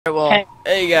Well,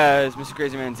 Hey guys, Mr.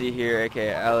 Crazy Man Z here,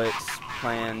 aka Alex,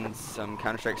 playing some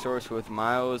Counter-Strike Source with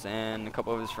Miles and a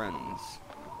couple of his friends.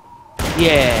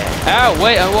 yeah. Oh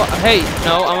wait, hey,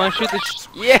 no, I'm gonna shoot the.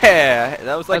 Yeah,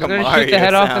 that was I like was a gonna Mario shoot the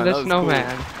head off of sound. That the was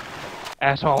snowman. cool.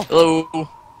 Asshole. Hello.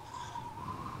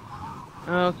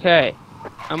 Okay,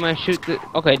 I'm gonna shoot the.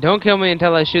 Okay, don't kill me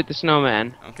until I shoot the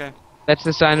snowman. Okay. That's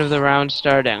the sign of the round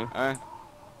starting. Alright.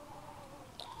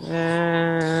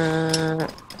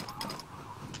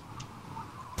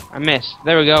 I missed.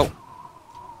 There we go.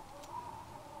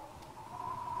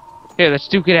 Here, let's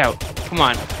duke it out. Come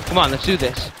on, let's do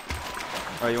this.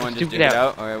 Oh, you want to Duke just duke it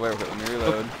out? Alright, wait, let me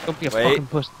reload. Don't be a Wait. fucking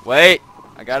puss. Wait!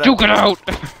 I got it. Duke it out!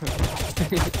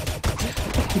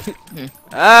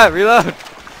 Ah, reload!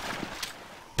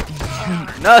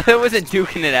 No, that wasn't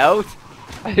duking it out.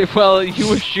 Well, you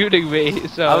were shooting me,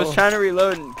 so. I was trying to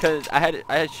reload because I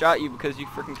had shot you because you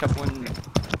freaking kept one.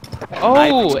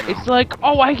 Oh, it's like,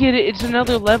 oh, I get it. It's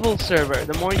another level server.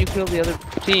 The more you kill the other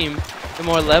team, the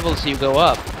more levels you go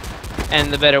up,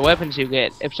 and the better weapons you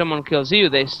get. If someone kills you,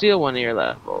 they steal one of your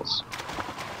levels.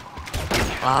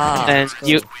 Ah. And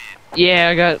you, yeah,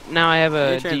 I got. Now I have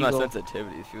a You changed my deagle.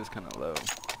 sensitivity. She was kind of low.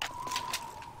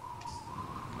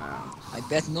 Wow. I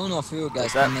bet none of you guys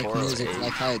Is that can make 408? music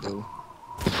like I do.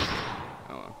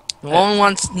 Oh. No one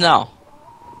wants to know.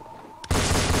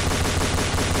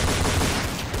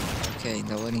 Okay,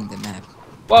 they're winning the map.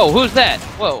 Whoa, who's that?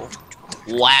 Whoa.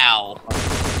 Wow.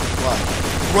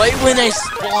 What? Right when I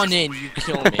spawn in, you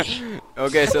kill me.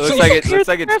 Okay, so it looks like it's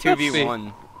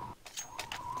 2v1.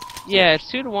 Yeah,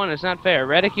 it's 2-1. It's not fair.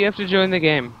 Reddick, you have to join the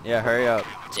game, Yeah, hurry up.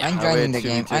 I'm Oh, joining wait, the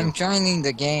game. 2v2. I'm joining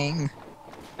the game.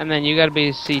 and then you gotta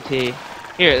be CT.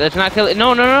 Here, let's not kill it.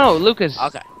 No, Lucas.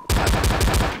 Okay.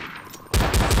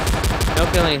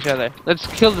 No killing each other. Let's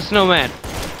kill the snowman.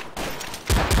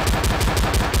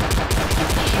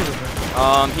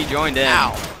 He joined in.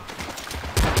 Ow.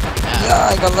 Yeah,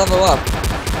 I got level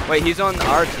up. Wait, he's on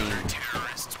our team.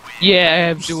 Yeah, I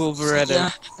have dual Beretta.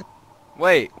 Yeah.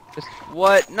 Wait.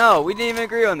 What? No, we didn't even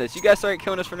agree on this. You guys started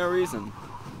killing us for no reason.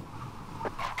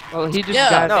 Well, he just Yeah,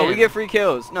 got No, in. we get free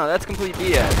kills. No, that's complete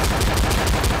BS.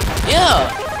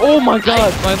 Yeah. Oh my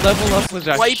god, my level up was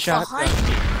a Right shotgun. behind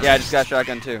you. Yeah, I just got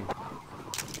shotgun too.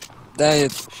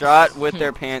 That Shot with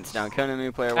their pants down. Killing a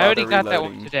new player I while already they're got that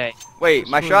one reloading. today. Wait,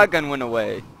 my Sweet. shotgun went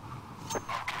away.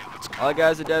 All I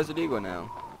got is a Desert Eagle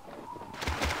now.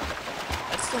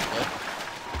 That's still good.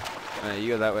 Alright, you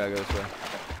go that way, I go this way.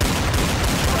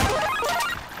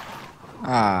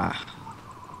 ah.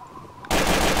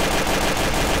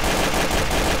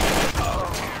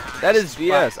 That is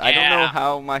BS. I don't know Yeah.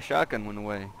 how my shotgun went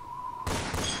away.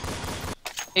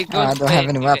 It I goes don't have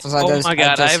any weapons, I Oh just- my I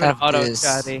god, I just have an have auto this.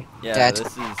 shotty. Yeah, That this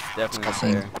is definitely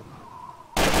thing. unfair.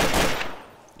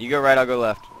 You go right, I'll go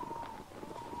left.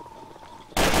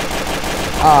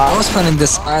 Ah, I was finding the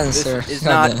This silencer. is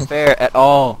God not damn. fair at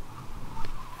all.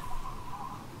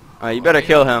 Alright, you better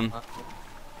kill him.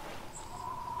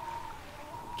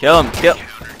 Kill him, kill.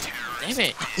 Damn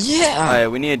it. Yeah.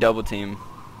 Alright, we need a double team.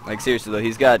 Like, seriously though,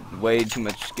 he's got way too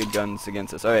much good guns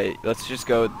against us. Alright, let's just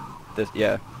go this,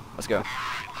 yeah, let's go.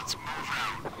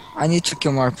 I need to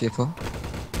kill more people.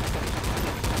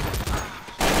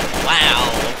 Wow.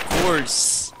 Of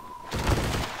course.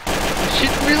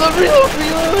 Shit, reload,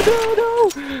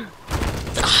 no.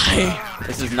 Die.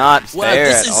 This is not Wow, fair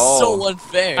this at is all. so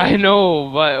unfair. I know,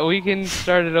 but we can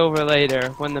start it over later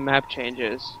when the map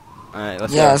changes. Alright,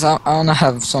 let's Yes, go. I wanna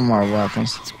have some more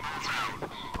weapons.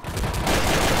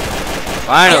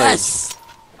 Finally! Yes.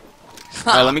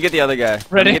 Alright, let me get the other guy.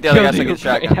 Let me Reddick get the other guy so I killed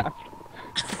can you get shotgun.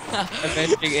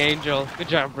 Avenging Angel. Good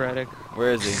job, Reddick.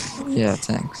 Where is he? Yeah,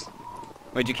 thanks.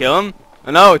 Wait, did you kill him?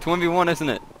 Oh no, it's 1v1, isn't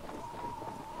it?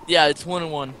 Yeah, it's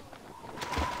 1-1.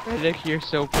 Reddick, you're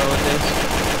so pro at this.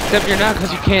 Except you're not,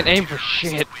 because you can't aim for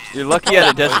shit. You're lucky you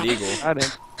had a Desert Eagle. Got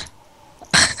it.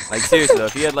 Like, seriously though,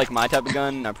 if you had like my type of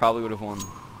gun, I probably would have won.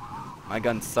 My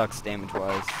gun sucks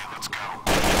damage-wise.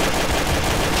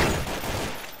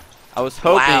 I was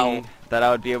hoping Wow. that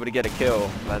I would be able to get a kill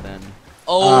by then.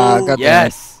 Oh. God damn it.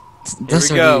 Yes! That's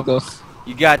we where go. you go.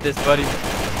 You got this, buddy.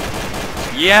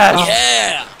 Yes!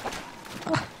 Yeah.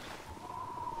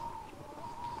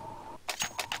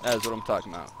 That is what I'm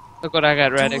talking about. Look what I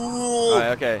got, Reddick. Ooh.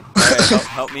 Alright, okay. Alright,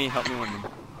 help me win them.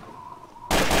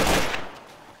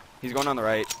 He's going on the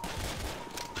right.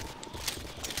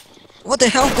 What the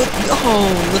hell? Good.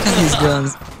 Oh, look at these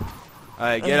guns.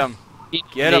 Alright, get him.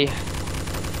 Get him.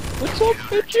 What's up,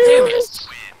 bitches?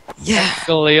 Yeah.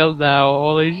 Khalil now.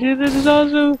 Holy shit, this is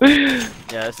awesome.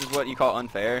 Yeah, this is what you call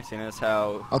unfair, seeing as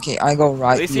how... Okay, I go At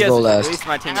right, least, you go at left. least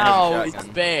my team Ow, has a it's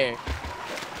shotgun. fair.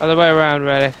 Other way around,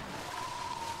 Reddick.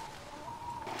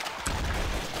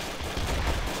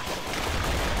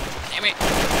 Damn it.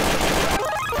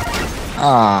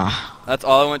 Ah. That's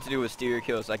all I wanted to do was steal your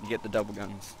kills so I could get the double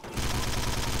guns.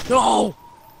 No.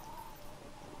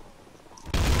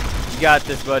 You got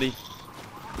this, buddy.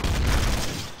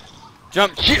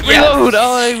 Jump! Shit, Yes! reload!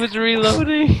 Oh, I was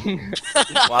reloading.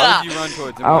 Why would you run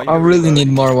towards him? I, while you I were really reloading? need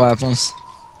more weapons.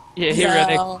 Yeah, here, Yeah.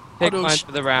 Reddick. Take Oh, mine sh-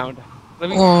 for the round. Let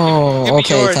me. Oh, give me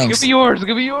okay, yours. thanks. Give me yours.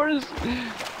 Give me yours.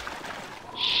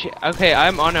 Shit. Okay,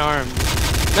 I'm unarmed.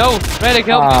 No, Reddick,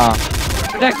 help me. Ah,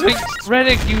 Protect me.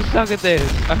 Reddick, you suck at this.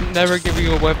 I'm never giving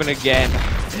you a weapon again.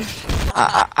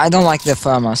 I don't like the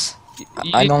FAMAS.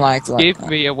 You I don't like give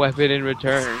me a weapon in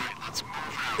return.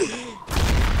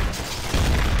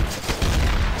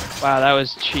 Wow, that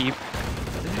was cheap.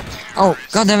 Oh,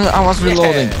 goddammit, I was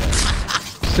reloading. Yeah.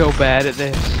 So bad at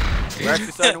this. We're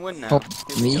actually starting to win now. Oh,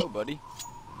 Here we me? go, buddy.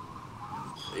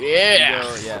 Yeah.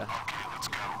 Go, yeah.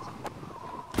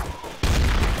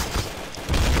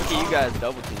 Look at you guys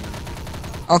double teaming.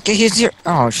 Okay, he's here.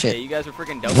 Oh, Yeah, shit. you guys were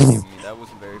freaking double teaming me. That was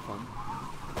very fun.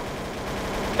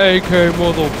 AK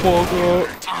motherfucker.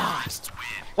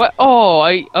 What? Oh,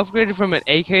 I upgraded from an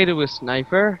AK to a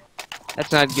sniper?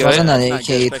 That's not It good. wasn't an Not AK,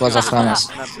 good, it was a especially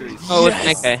FAMAS. not pretty- Oh, it was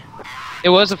Yes. an AK. It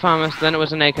was a FAMAS, then it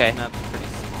was an AK. not pretty-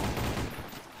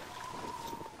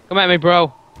 Come at me,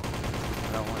 bro.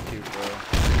 I don't want to, bro.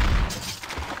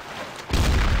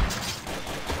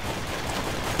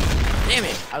 Damn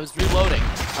it. I was reloading.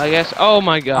 I guess. Oh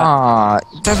my god. Ah,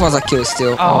 that was a kill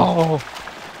still. Oh.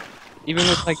 Even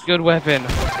with like good weapon.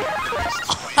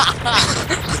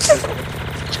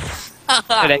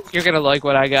 Reddick, you're gonna like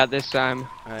what I got this time.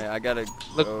 Alright, I gotta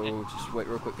Look- go. Just wait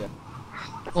real quick, guys.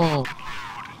 Oh,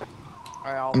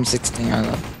 Alright, I'll... I'm 16, I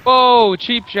know. Whoa,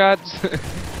 cheap shots.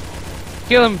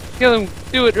 Kill him, kill him.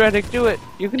 Do it, Reddick, do it.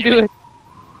 You can do it.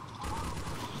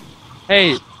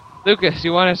 Hey, Lucas,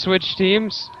 you wanna switch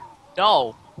teams?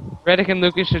 No. Reddick and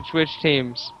Lucas should switch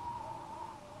teams.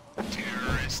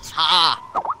 Ha.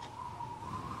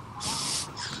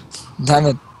 Damn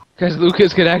it. Because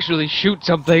Lucas could actually shoot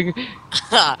something.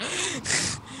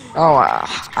 Oh,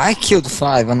 I killed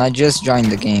 5 and I just joined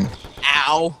the game.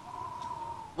 Ow. And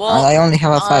Well, I only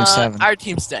have a 5-7. our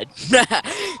team's dead.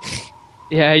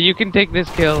 Yeah, you can take this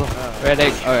kill,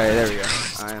 Reddick. Alright, there we go.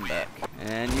 I am back.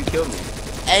 And you killed me.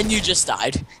 And you just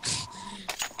died.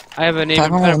 I have an I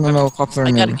even don't better know copper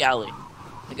I got a name. galley.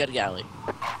 I got a galley.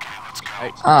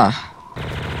 Ah,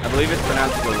 I believe it's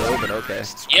pronounced Galil, but okay.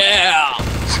 Yeah.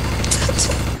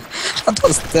 what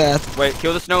was that? Wait,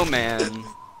 kill the snowman.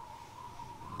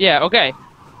 Yeah, okay.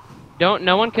 No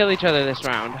one kill each other this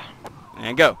round.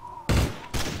 And go.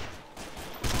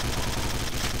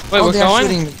 Wait, Oh, we're they are going?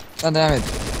 shooting me. God damn it.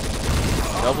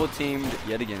 Double teamed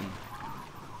yet again.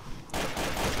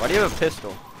 Why do you have a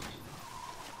pistol?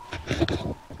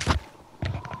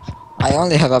 I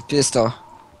only have a pistol.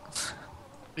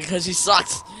 Because he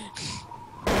sucks.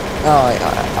 No,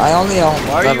 I only own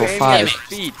Why are you level aiming 5. at his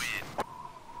feet?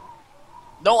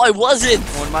 No, I wasn't.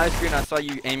 On my screen, I saw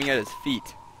you aiming at his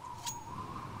feet.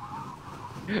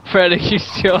 Reddick, you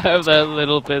still have that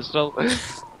little pistol.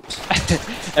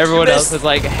 Everyone You else missed. has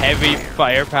like heavy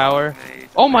firepower.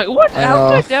 Oh my, what? I How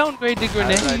know. did I downgrade the How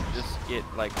grenade? did I just get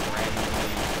like randomly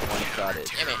one-shotted?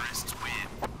 Damn it.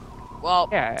 Well,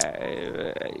 Yeah,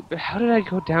 how did I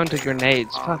go down to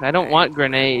grenades? Fuck, I don't want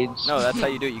grenades. No, that's how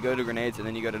you do it. You go to grenades and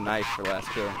then you go to knife for last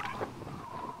kill.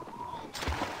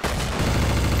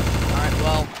 alright,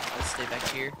 well, let's stay back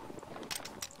here.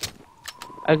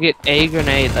 I get a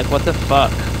grenade, like what the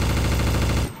fuck?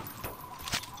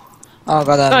 Oh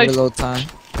god, I have Nice. reload time.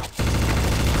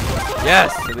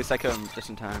 Yes! At least I killed him just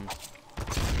in time.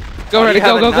 Go, Why do Reddick, you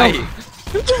have go, a go,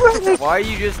 go! knife? Why are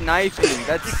you just knifing?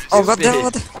 That's stupid. Oh god damn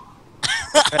it.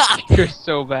 You're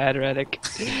so bad, Reddick.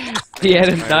 He had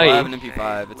a Alright, well, I have knife. an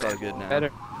MP5. It's all good now.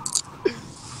 Better.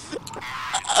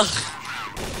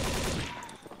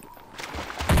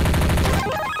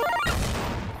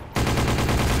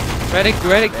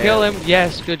 Reddick, kill him.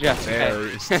 Yes, good job. Okay.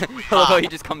 Barely. I love how he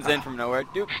just comes in from nowhere.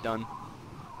 Doop, done.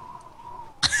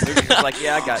 Luke's just like,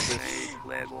 yeah, I got this.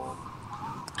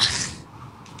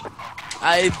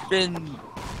 I've been...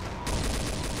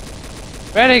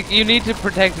 Reddick, you need to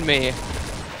protect me.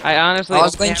 I honestly. I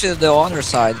was going to the other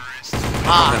side.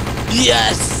 Ah,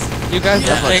 yes! You guys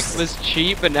Yes. think it was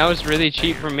cheap, but now it's really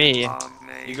cheap for me.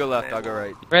 You go left, I'll go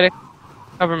right. Reddick,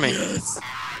 cover me.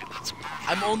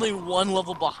 I'm only one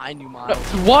level behind you, Miles.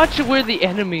 Watch where the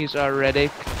enemies are,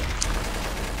 Reddick.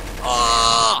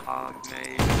 Ah!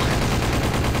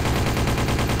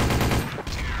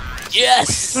 This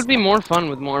Yes! would be more fun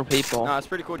with more people. No, it's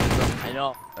pretty cool just running I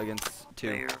know. against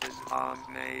two.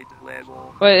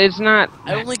 But it's not.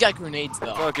 I only got grenades, though.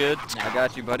 It's all good. I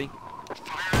got you, buddy.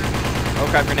 Oh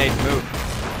crap, grenade, move.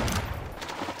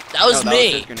 That was No, me. That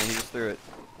was his grenade, he just threw it.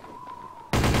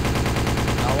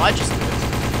 Oh, I just did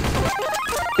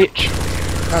it. Bitch.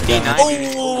 God damn it.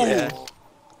 Oh! Yeah,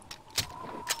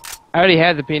 I already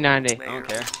had the P90. I don't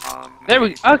care. There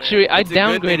we. Actually, I It's a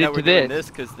good thing that downgraded we're to doing this.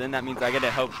 because then that means I gotta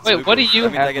help. Wait, what do Lucas. you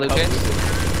That means I have, gotta help Lucas?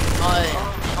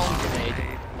 Home grenade.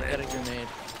 I got a grenade.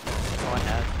 That's all I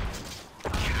had.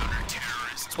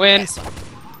 When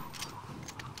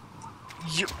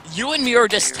You and me are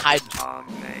just tied. 4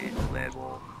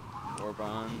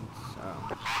 bonds.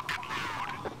 Oh.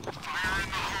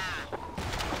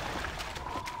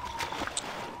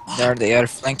 There they are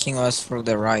flanking us from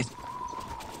the right.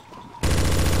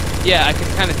 yeah, I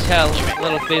can kind of tell. I'm a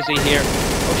little busy here.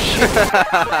 Oh shit!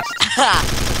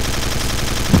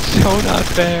 So not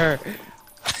fair.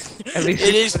 At least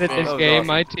It is at fair. this That was game, awesome.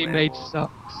 my teammate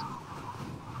sucks.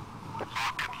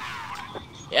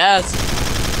 Yes.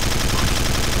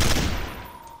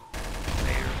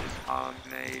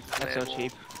 That's so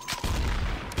cheap.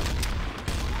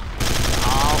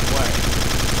 Oh,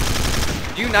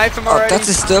 Did you knife him Oh, already? that's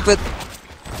stupid.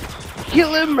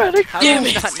 Kill him, Reddick. How Damn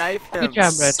did you it. not knife him? Good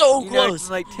job, Red. so You knifed close.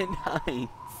 him like 10 times.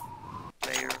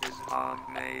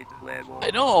 I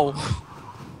know.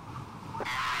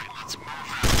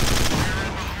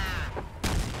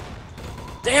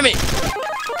 Damn it.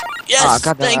 Yes. Ah,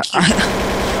 god damn thank it. you.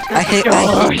 I hate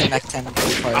the Mac 10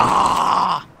 fire.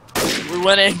 Ah, we're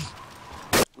winning.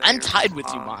 I'm tied with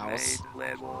you, Miles.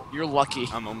 You're lucky.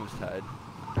 I'm almost tied.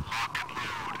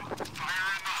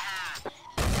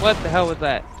 What the hell was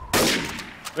that?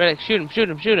 Reddick, shoot him! Shoot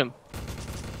him! Shoot him!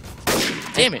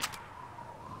 Damn it.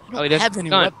 Oh, he have doesn't any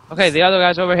gun. weapons. Okay, the other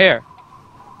guy's over here.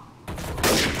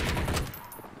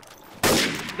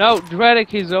 No, Reddick,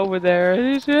 he's over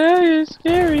there. He's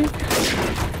scary.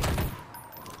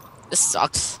 This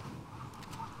sucks.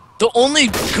 The only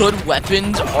good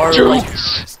weapons are like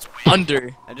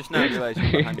under. I just now realized you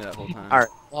were behind me that whole time. Alright,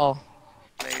 well.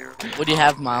 What do you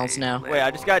have, Miles, now? Wait, I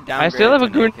just got downgraded. I still have a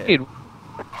to an AK. grenade.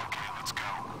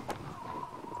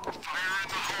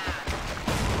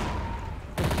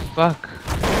 Fuck.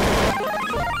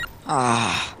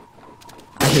 Ah.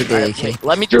 I hate the Alright, AK. wait,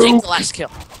 let me take the last kill.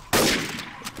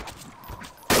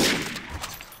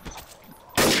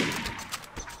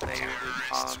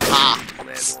 Ah.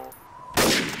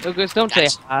 Lucas, don't say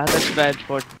That's- that's bad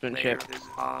sportsmanship.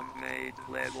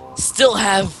 Still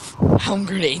have home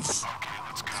grenades.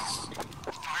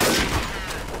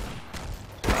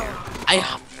 I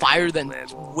fire them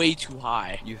way too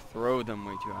high. You throw them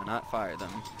way too high, not fire them.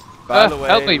 By the way,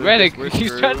 help me, Lucas, Reddick. we're He's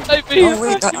screwed. trying to snipe me. Oh,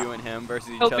 wait, You and him versus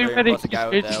each Help me, other, Reddick, plus a guy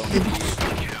with he's the rich.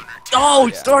 LMG. Oh,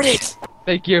 Yeah. darn it!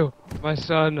 Thank you, my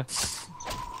son.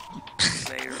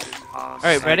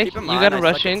 Alright, Now, Reddick, keep in you mind, gotta I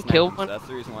rush suck at in, kill sniping, one. so that's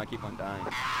the reason why I keep on dying.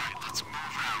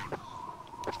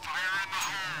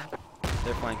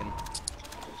 They're flanking.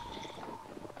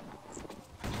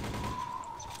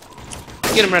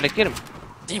 Get him, Reddick, get him.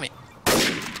 Damn it.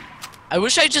 I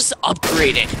wish I just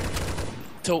upgraded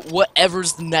to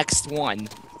whatever's the next one.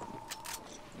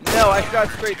 No, I shot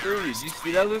straight through you. Did you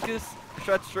see that, Lucas? I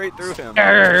shot straight through him.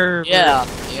 Arrgh. Yeah,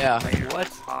 yeah. Like,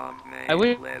 what? I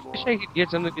wish I could get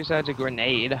something besides a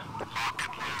grenade. Alright,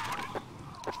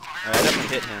 I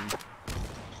definitely hit him.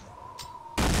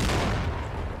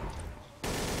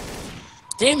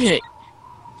 Damn it.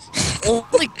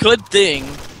 Only good thing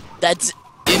that's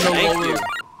in the Thank lower you.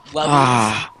 level.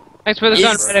 Ah. Thanks for the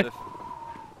gun, Is- Reddick.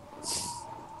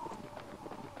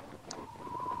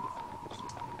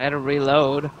 I had to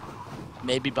reload.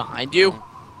 Maybe behind you?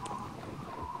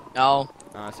 No.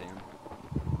 Oh, I see him.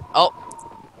 Oh,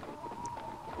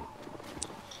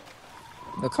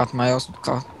 Look out, Miles. Look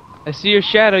out. I see your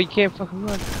shadow, you can't fucking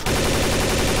run.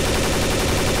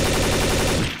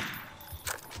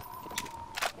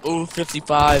 ooh,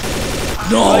 55.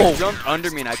 He, No! like, jumped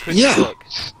under me and I couldn't Yeah. look.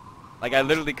 Like, I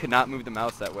literally could not move the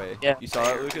mouse that way. Yeah. You saw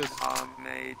that, Lucas?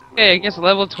 Hey, I guess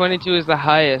level 22 is the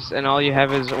highest, and all you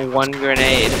have is one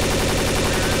grenade.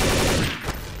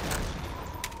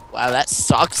 Wow, that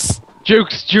sucks.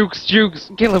 Jukes, jukes, jukes,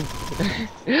 kill him.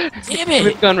 Damn Give me the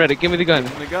it! gun, Reddick, give me the gun.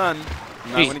 Give him the gun.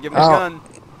 I'm not Gee. gonna give him the Oh. gun.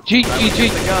 G, I'm not G, gonna G.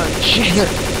 give him the gun. Shit. Here.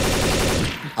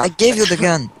 I gave you the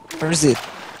gun. Where is it?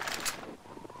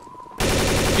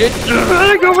 Get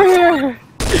Reddick over here.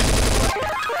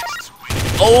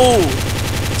 Oh!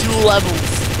 2 levels.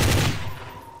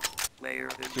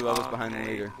 2 levels behind the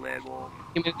leader.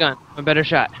 Give me the gun. A better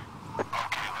shot.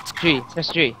 G. Press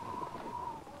G.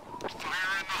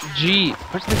 G.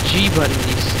 Where's the G button?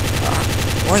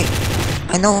 These. Wait.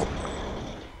 I know.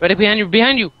 Reddick behind you.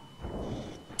 Behind you.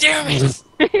 Damn it!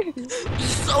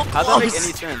 So so How'd that make close.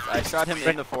 any sense? I shot him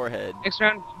in the forehead. Next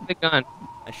round, the gun.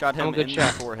 I shot I'm a him good in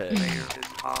shot. the forehead.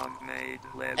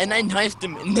 And I knifed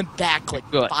him in the back like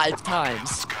Good. 5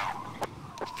 times.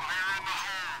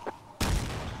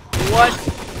 What?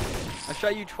 I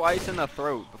shot you twice in the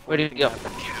throat before Where did you anything go?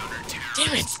 happened.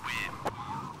 Damn it.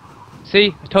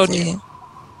 See, I told See? you.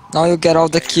 Now you get all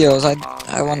the kills.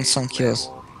 I want some kills.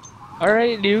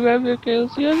 Alright, you have your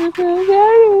kills, you have your kills.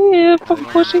 Yeah, They fucking went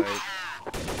pushing. right.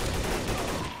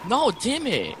 No, damn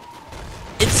it.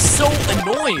 It's so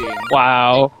annoying.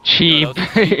 Wow, No, cheap. that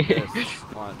was a cheap miss.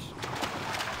 Watch.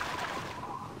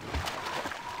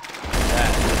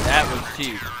 That was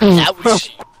cheap. That was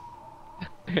cheap.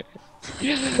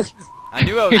 I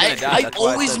knew I was gonna die. I That's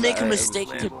why always said make that. a It was mistake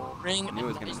cheap. to bring I knew it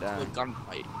was gonna to die. a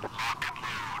gunfight.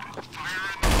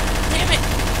 Damn it!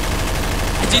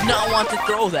 I did not want to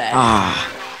throw that.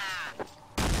 Ah.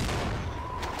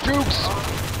 Jukes!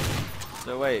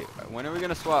 So wait, when are we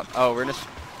gonna swap? Oh, we're gonna.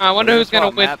 I wonder we're who's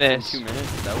gonna swap win maps in this. 2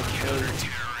 minutes. Is that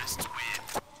what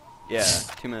Yeah,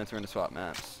 2 minutes. We're gonna swap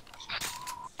maps.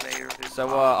 So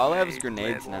all I have is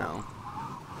grenades now.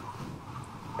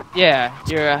 Yeah,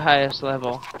 you're at highest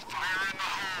level.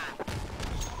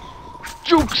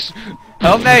 Jukes!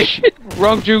 Help me! Shit,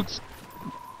 wrong jukes.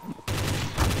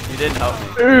 You didn't help me.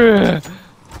 Ugh.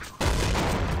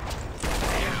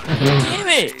 Damn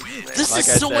it! This Like is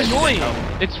I so said, you didn't annoying. help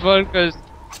me. It's fun because.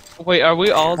 Wait, are we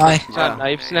all Hi. got Yeah.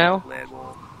 knives now?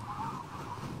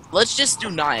 Let's just do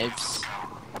knives.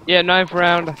 Yeah, knife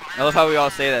round. I love how we all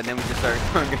say that, and then we just start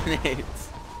throwing grenades.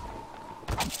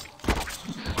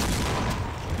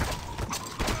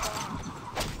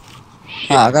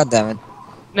 Ah, goddammit.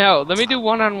 Now, let me do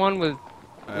one-on-one with.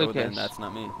 Alright, well then Lucas. that's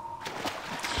not me.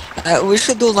 We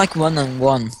should do like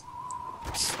 1-on-1.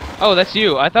 Oh, that's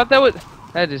you. I thought that was.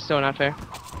 That is so not fair.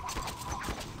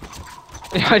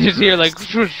 I just hear like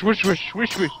swoosh, swoosh, swoosh,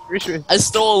 swoosh, swoosh, swoosh, swoosh. I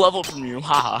stole a level from you,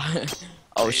 haha.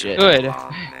 Oh shit. Good.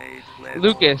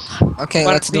 Lucas, Okay,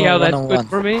 wanna let's see do how a that's 1-on-1. good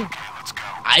for me?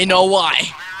 I know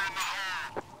why.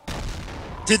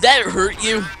 Did that hurt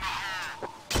you?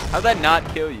 How'd that not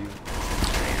kill you?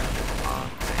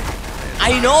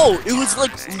 I know! It was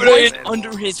like right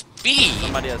under his feet!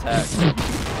 Somebody has hacked.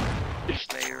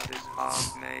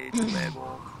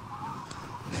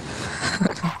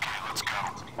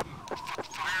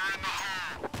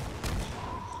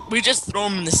 We just throw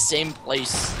him in the same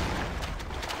place.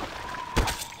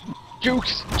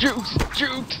 Jukes, jukes,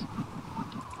 jukes.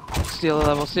 Steal a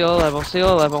level, steal a level,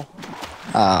 steal a level.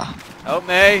 Ah. Help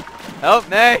me! Help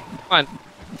me! Come on,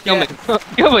 kill Yeah. me,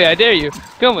 kill me! I dare you,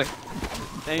 kill me.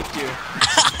 Thank you.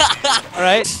 All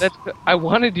right, that's. I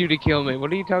wanted you to kill me.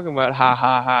 What are you talking about? Ha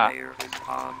ha ha.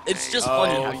 It's just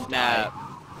funny how Oh you snap! die.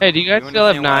 Hey, do you guys You still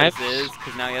have understand why knives? this is?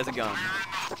 Because now he has a gun.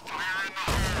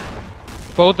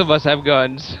 Both of us have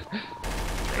guns.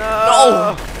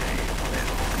 No!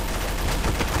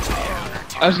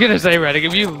 I was gonna say, Reddick,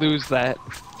 if you lose that,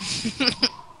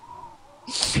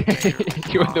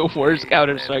 you're the worst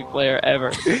Counter-Strike player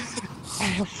ever.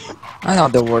 I'm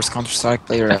not the worst Counter-Strike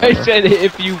player I ever. said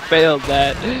if you failed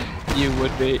that, you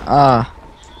would be. Ah.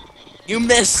 You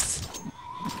missed!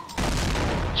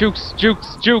 Jukes,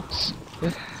 jukes, jukes.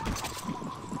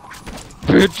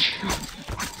 Bitch.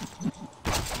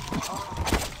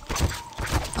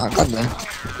 Ah, goddamn.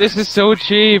 This is so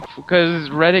cheap because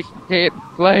Reddick can't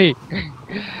play.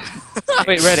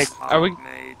 Wait, Reddick, are we?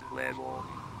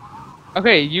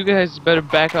 Okay, you guys better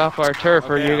back off our turf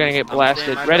or Okay, you're gonna I'm get staying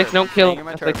blasted. my Reddick, turf. don't I'm kill staying in them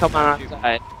my if they turf. come on our Don't you.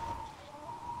 side.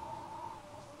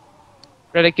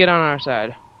 Reddick, get on our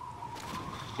side.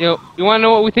 You wanna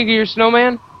know what we think of your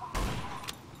snowman?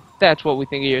 That's what we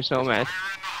think of your snowman.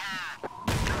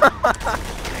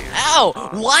 Ow!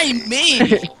 Why me?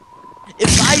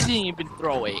 If I didn't even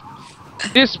throw it.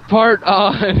 This part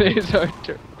on is our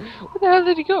turf. Where the hell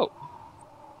did he go?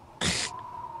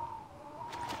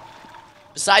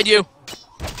 Beside you.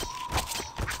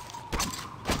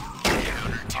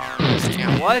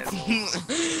 What?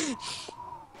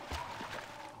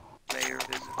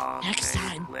 Next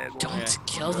time, don't Okay,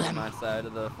 kill I'm on them. my side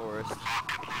of the forest.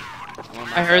 I'm on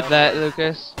my I heard side. that,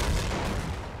 Lucas.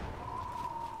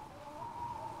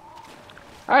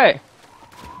 Alright.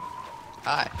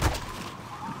 Hi.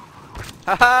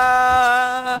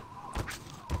 Haha!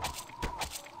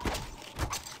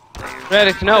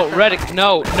 Reddick, no, Reddick,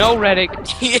 no, no, Reddick.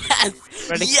 Yes!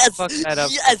 Reddick, Yes! fuck that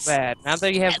up Yes! so bad. Now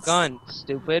that you have Yes! guns,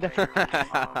 stupid.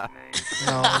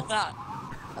 No.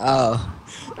 Oh.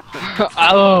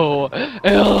 Oh,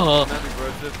 ew.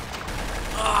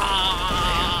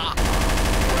 Ah!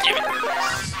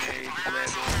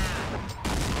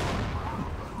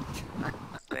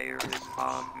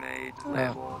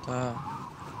 Oh,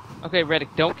 Okay, Reddick,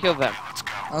 don't kill them.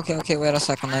 Okay, wait a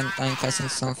second. I'm testing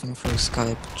something through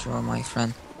Skype to my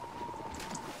friend.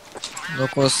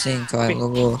 Local sync, I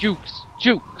will. Jukes.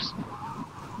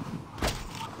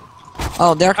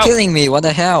 Oh, they're Ow. killing me. What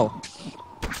the hell?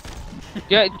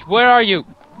 Yeah, where are you?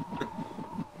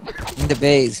 In the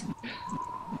base.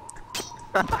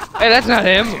 Hey, that's not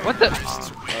him. What the?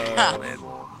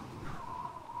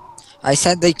 I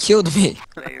said they killed me.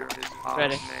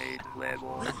 Reddick.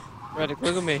 Reddick,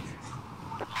 look at me.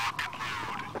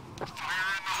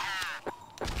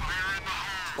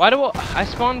 Why do I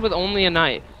spawned with only a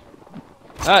knife?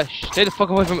 Stay the fuck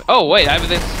away from me. Oh wait, I have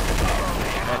this.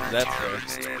 That's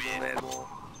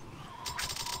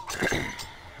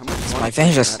How much My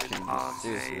vengeance.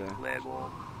 Seriously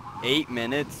though. 8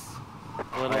 minutes?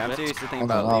 little I'm bit. seriously thinking I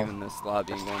about don't know. leaving this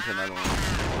lobby and going to another one.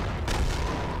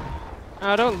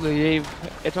 No, don't leave.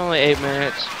 It's only 8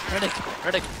 minutes.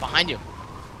 Reddick, behind you.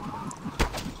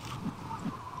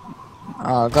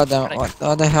 Oh, goddamn.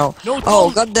 What the hell? No,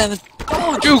 Oh, don't. goddamn it.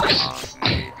 Jukes!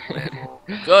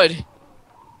 Good.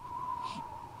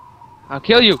 I'll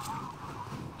kill you.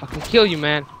 Fucking kill you,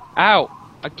 man. Ow!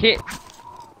 I can't.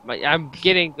 I'm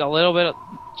getting a little bit of.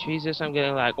 Jesus, I'm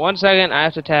getting lag. 1 second, I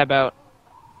have to tab out.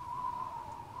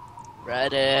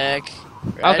 Reddick.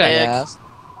 Okay. Yes.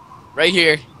 Right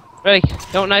here. Reddick,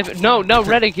 don't knife it. No,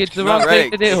 Reddick, it's the wrong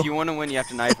thing to do. If you want to win, you have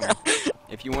to knife him.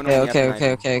 If you want to win, you have to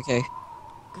knife him. Okay.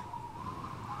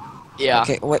 Yeah.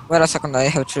 Okay, wait a second. I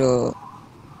have to.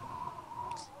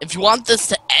 If you want this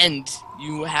to end,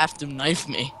 you have to knife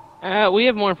me. We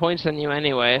have more points than you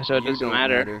anyway, so it You doesn't don't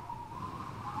matter.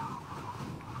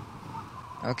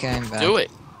 Okay, I'm back. Do it.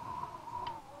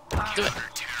 Do it.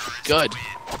 Good.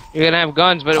 You're gonna have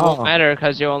guns, but it won't Oh. matter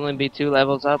because you'll only be 2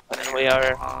 levels up, and we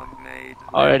are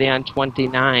already on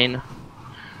 29.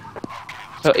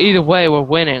 So either way, we're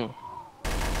winning.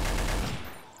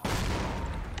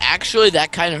 Actually,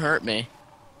 that kind of hurt me.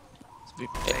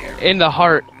 In the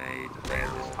heart.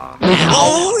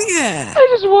 Oh yeah. I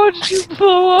just watched you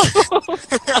blow up.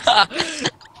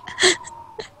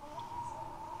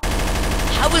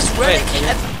 How is Reddick Wait.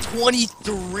 at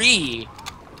 23?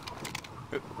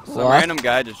 Some What? random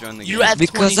guy just joined the game. You at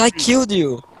Because I 23. killed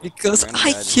you. Because Random I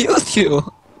guy just- killed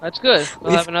you. That's good.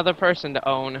 We'll If- have another person to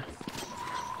own.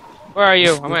 Where are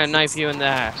you? I'm gonna knife you in the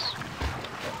ass.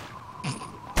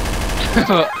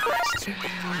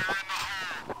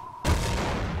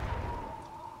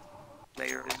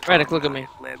 Reddick, look at me.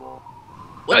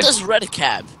 What does Reddick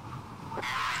have?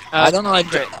 I don't know.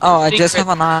 Secret. I just Secret.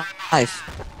 have a knife.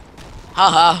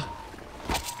 Haha.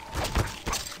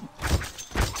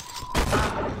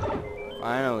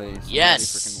 Finally. somebody Yes.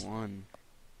 freaking won.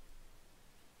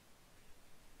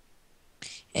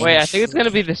 Wait, I think it's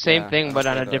gonna be the same Yeah, thing, I but was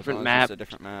on a gonna say, different as long as map. it's a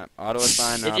different map. Auto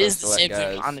assign, It auto is the select same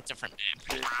guys. thing on a different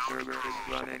map. This server is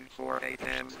running for a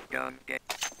gun game.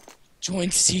 Join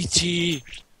CT.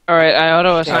 Alright, I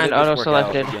auto How assigned, did this auto work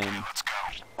selected. out, game?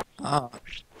 Oh.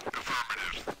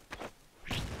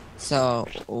 So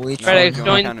which Reddick, Join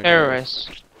join counter terrorists.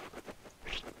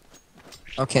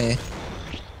 Okay.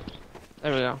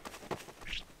 There we go.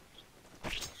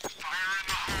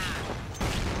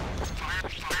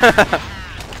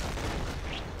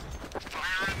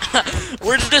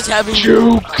 We're just having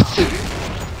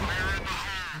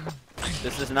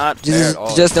This is not This fair is at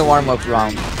all. just the warm-up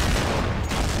round.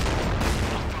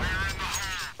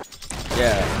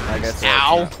 Yeah, like I said,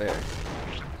 Ow. it's not fair.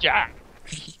 Yeah.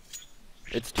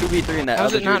 It's 2v3 and that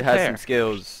How's other it not dude has fair? some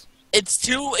skills. It's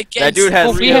 2 against. That dude has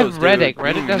Well, we skills, have Reddick. dude.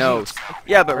 Reddick doesn't- No.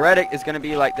 Yeah, but Reddick is gonna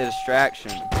be like the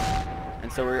distraction.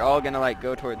 And so we're all gonna like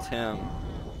go towards him.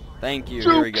 Thank you,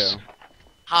 here we go. Jukes.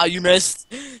 Ah, you missed.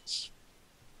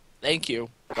 Thank you.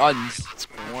 Guns.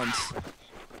 For once.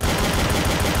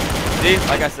 See,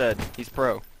 like I said, he's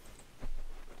pro.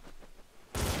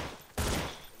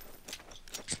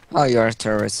 Oh, you're a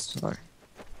terrorist. Sorry.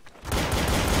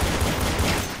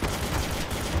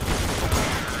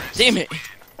 Damn it.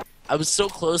 I was so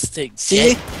close to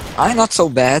See, I'm not so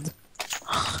bad.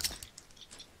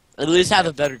 at least have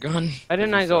a better gun. Why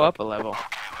didn't I go up a level?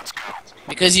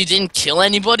 Because you didn't kill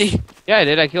anybody? Yeah, I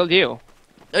did. I killed you.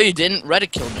 No, you didn't.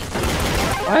 Reddick killed me.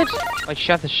 What? I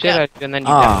shot the shit Yeah. out of you and then you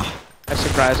died. Ah, That's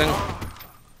surprising.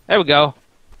 There we go.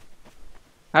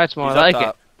 That's more He's up like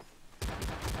top. it.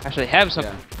 Actually have some.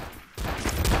 Yeah.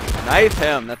 Knife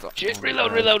him, that's all. Shit, Oh my reload,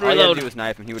 God. reload, All you had reload. to do was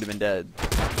knife him, he would have been dead.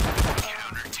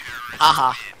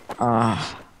 Haha.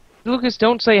 ah. Lucas,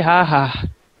 don't say haha. It's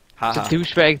a Haha.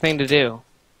 douchebag thing to do.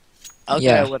 Okay,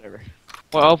 Yeah. whatever.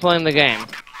 We're all playing the game.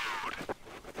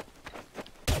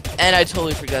 And I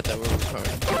totally forgot that we're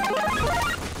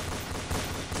recording.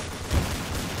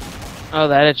 Oh,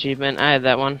 that achievement. I had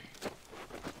that one.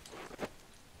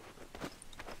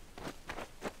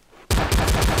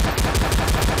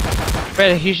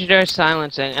 Fred, you should try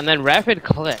silencing and then rapid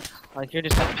click. Like you're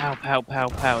just like pow, pow, pow,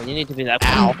 pow. You need to be that.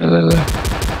 Ow.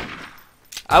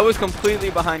 I was completely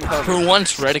behind cover. For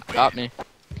once, Reddick got me.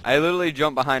 I literally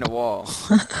jumped behind a wall.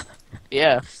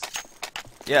 Yeah.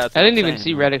 Yeah, that's I what didn't I'm even saying.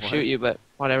 see Reddick What? shoot you, but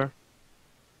whatever.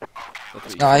 That's what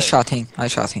you No, I said. shot him. I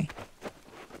shot him.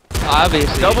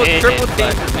 Obviously, Double, it triple did, team.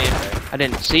 but, I mean, I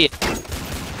didn't see it.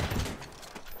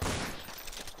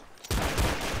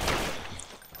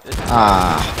 This is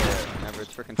Ah. Never,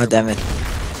 it's freaking Oh, damn it.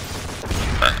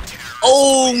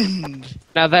 Oh!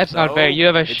 Now that's not No, fair. You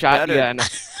have a it's shotgun.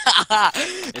 It's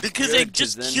Because good, I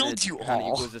just 'cause then killed it you kinda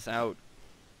all. equals us out.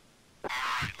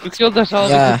 You killed us all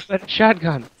Yeah. because you had a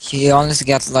shotgun. He only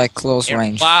gets like close Yeah,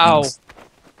 range. wow. things.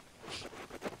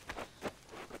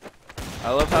 I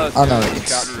love how as Oh, soon no, as you it's-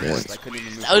 shot me once, it's- I couldn't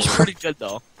even move That was forward. pretty good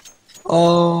though.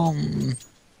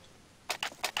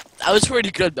 That was pretty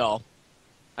good though.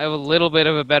 I have a little bit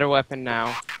of a better weapon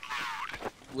now.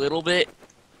 Little bit.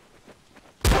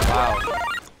 Wow.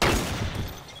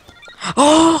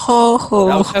 Oh, ho, ho,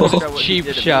 That was, That was a what he cheap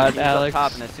did to me. shot, He was up Alex.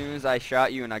 top, and as soon as I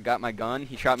shot you and I got my gun,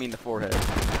 he shot me in the forehead.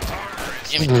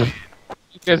 Damn it.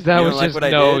 Because that You was don't like just what I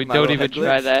no. did? My Don't little even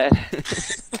head try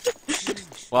glitch?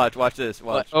 that. Watch this.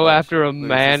 Watch. Oh, watch. after a Look,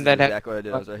 man this is that had. exactly what I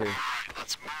did. I was right here.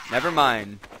 Never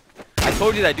mind. I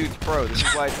told you that dude's pro. This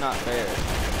is why it's not fair.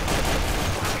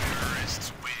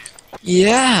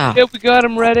 Yeah. Yeah, we got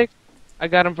him, Reddick. I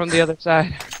got him from the other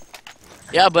side.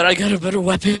 Yeah, but I got a better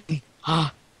weapon.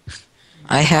 Ah,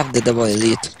 I have the double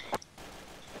elite.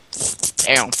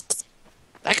 damn.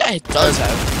 That guy does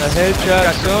have. The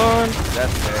headshot, son.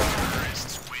 That's fair.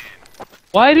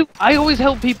 Why do I always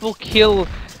help people kill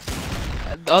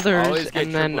others Always get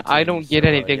and then triple I don't teams, get so,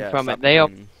 anything yeah, from stop it? They all.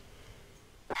 complaining.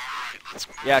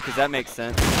 Yeah, because that makes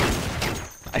sense.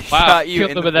 I Wow, shot you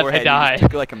killed in them the and then they forehead. You died. just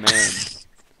took it like a man.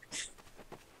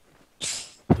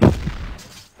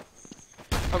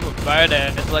 I'm a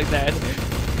badass like that.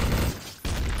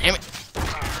 Damn it.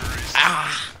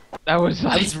 Ah, That was I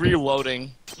like. was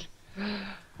reloading.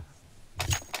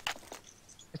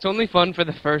 It's only fun for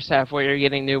the first half where you're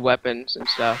getting new weapons and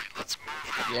stuff.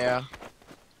 Yeah.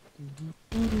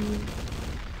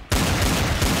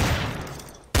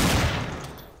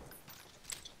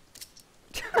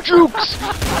 Jukes!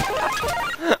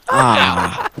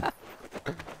 Ah.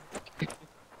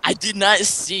 I did not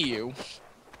see you.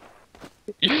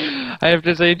 I have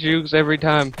to say Jukes every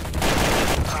time.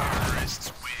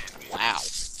 Wow.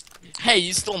 Hey,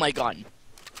 you stole my gun.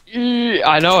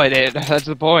 I know I did. That's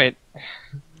the point.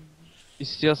 You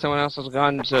steal someone else's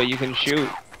gun so you can shoot.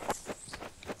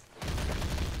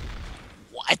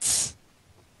 What?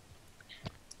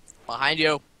 Behind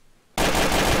you.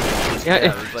 Yeah,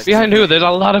 there's like behind two- who? There's a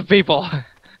lot of people.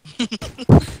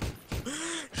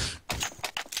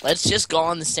 Let's just go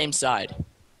on the same side.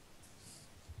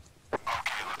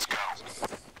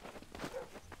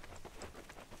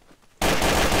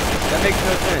 That makes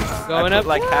no sense. Going I put up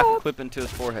like half a top. clip into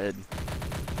his forehead.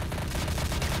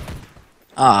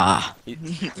 Ah. He-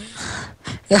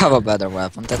 You have a better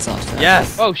weapon. That's not fair.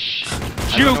 Yes! Oh,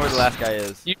 I don't know where the Jukes! last guy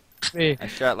is. Me. I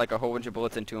shot like a whole bunch of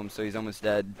bullets into him, so he's almost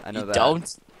dead. I know You that.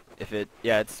 don't? If it,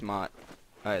 yeah, it's smart.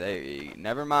 Alright, there.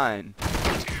 Never mind.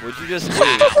 What'd you just do?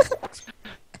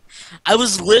 I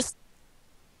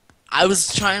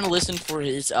was trying to listen for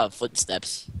his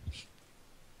footsteps.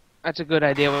 That's a good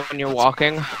idea when you're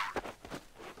walking.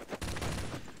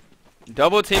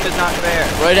 Double team is not fair.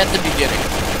 Right at the beginning.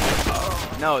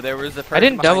 No, there was a person I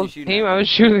didn't behind double you shooting team, at I me. was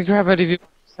shooting the crap out of you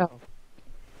myself.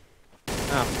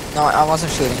 No, I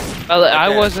wasn't shooting. Well, I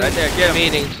there, wasn't right there, get him.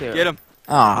 meaning to. Get him.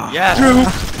 Ah. Yes.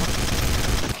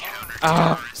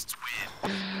 Ah,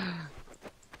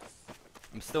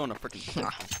 I'm still in a freaking.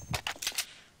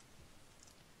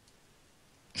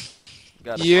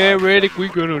 Got a yeah, box. Reddick, we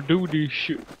gonna do this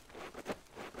shit.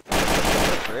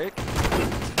 Frick?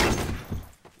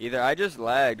 Either I just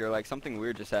lagged or like something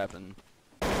weird just happened.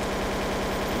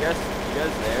 You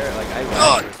guys there? Like I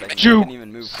lagged for a second. I Juke. couldn't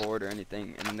even move forward or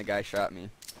anything, and then the guy shot me.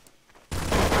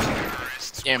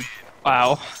 Damn.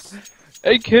 Wow.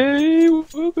 AK,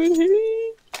 whooping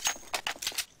he.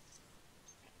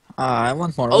 Ah, I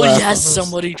want more Oh weapons. yes,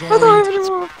 somebody joined.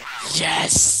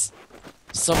 Yes.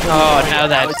 Somebody Oh, joined. now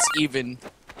that's- it's even.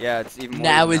 Yeah, it's even more.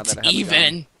 Now than it's that I have a gun.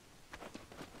 even.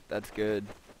 That's good.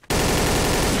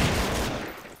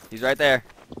 He's right there.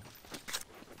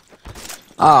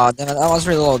 Ah, damn it, I was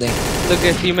reloading.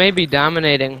 Lucas, you may be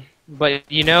dominating, but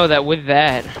you know that with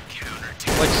that,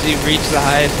 once you reach the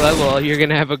highest level, you're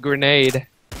gonna have a grenade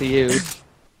to use.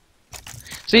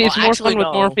 See, Well, it's more actually, fun with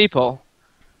more no. people.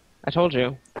 I told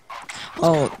you.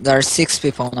 Oh, there are 6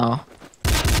 people now.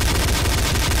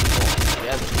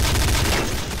 Yeah.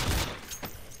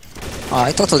 Oh,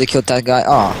 I totally killed that guy.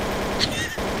 Oh,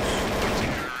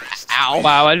 Ow.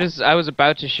 Wow, I was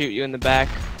about to shoot you in the back.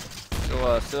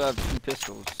 So, still have 2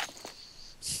 pistols.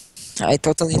 I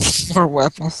totally need more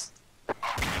weapons.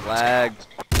 Lag.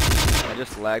 I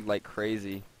just lagged like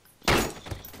crazy.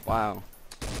 Wow.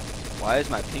 Why is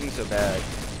my ping so bad?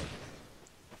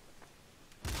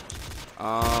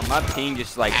 My ping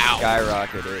just like Ow.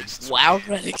 skyrocketed. Wow,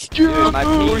 Reddick. Dude, my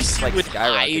ping course just you like would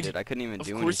skyrocketed. hide. I couldn't even Of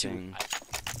do course you anything. would.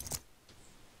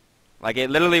 Like it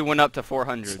literally went up to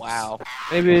 400. Wow.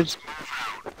 Maybe it's.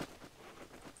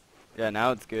 Yeah,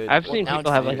 now it's good. I've Well, seen now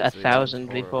people it's have like Seriously, 1,000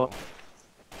 it's before. horrible.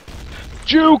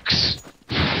 Jukes.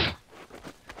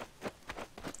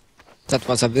 That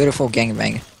was a beautiful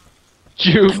gangbang.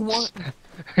 Jukes.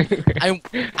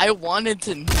 I wanted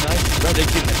to knife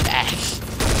Reddick in the back.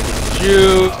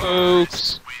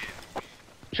 Jukes.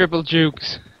 Triple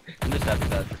jukes. I'm just happy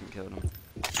that I freaking killed him.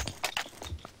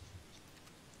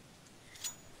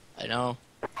 I know.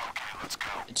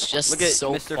 It's just Look at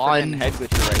so Mr. fun. Freaking Head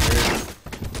Glitcher right here.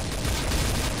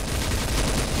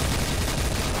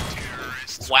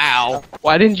 Wow.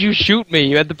 Why didn't you shoot me?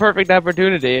 You had the perfect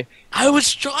opportunity. I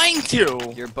was trying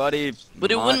to, Your buddy,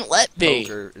 but it Mont wouldn't let me.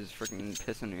 Poker is freaking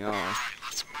pissing me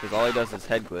off. Because all he does is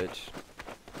head glitch.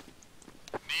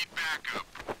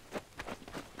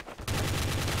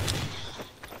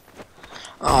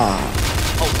 Oh,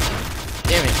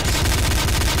 Damn it.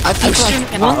 I think was shooting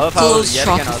like at one I love how close yet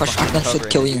shot again I of was a behind shotgun cover should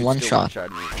and kill he you in still one shot.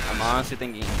 one-shotted me. I'm honestly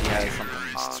thinking he has something.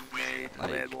 On-made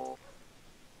Like- level.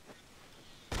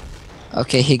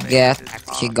 Okay, he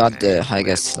got the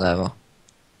highest level.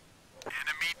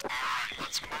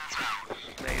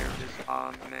 Player is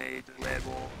on-made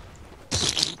level.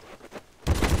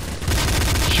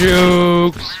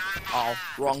 Jukes. Oh,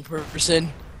 wrong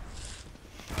person.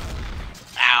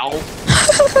 Ow.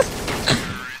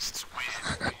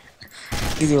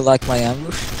 Did you like my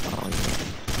ambush? Oh,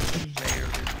 Player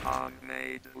is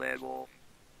on-made level.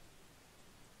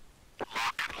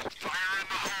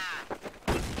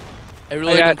 I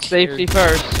really I don't got safety care.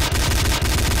 first.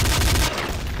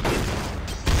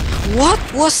 what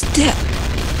was that?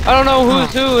 I don't know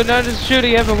who's who, and I'm just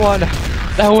shooting everyone.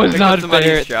 That was Pick not up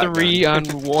somebody's fair. shotgun. 3 on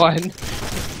 1.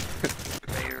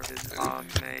 Player is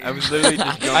on-made. I was literally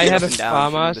just jumping I had up a and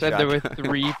down Spama, shooting and the there were shotgun.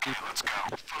 3 people.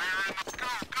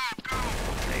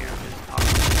 Player is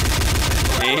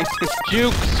on-made. Me?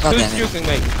 Jukes. God Who's damn it. juking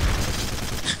me?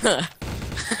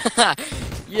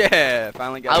 Yeah,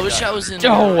 finally got I a wish shot. I was in.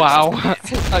 Oh wow.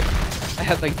 I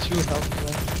had like 2 health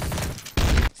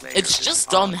left. Player It's is just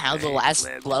dumb how the on-made last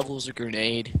level. level's a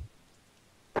grenade.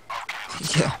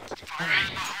 Yeah.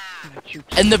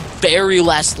 And the very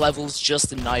last level's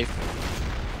just a knife.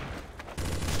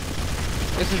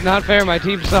 This is not fair, my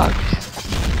team sucks.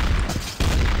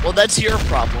 Well, that's your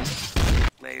problem.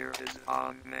 Player is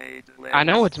on-made level. I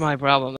know it's my problem.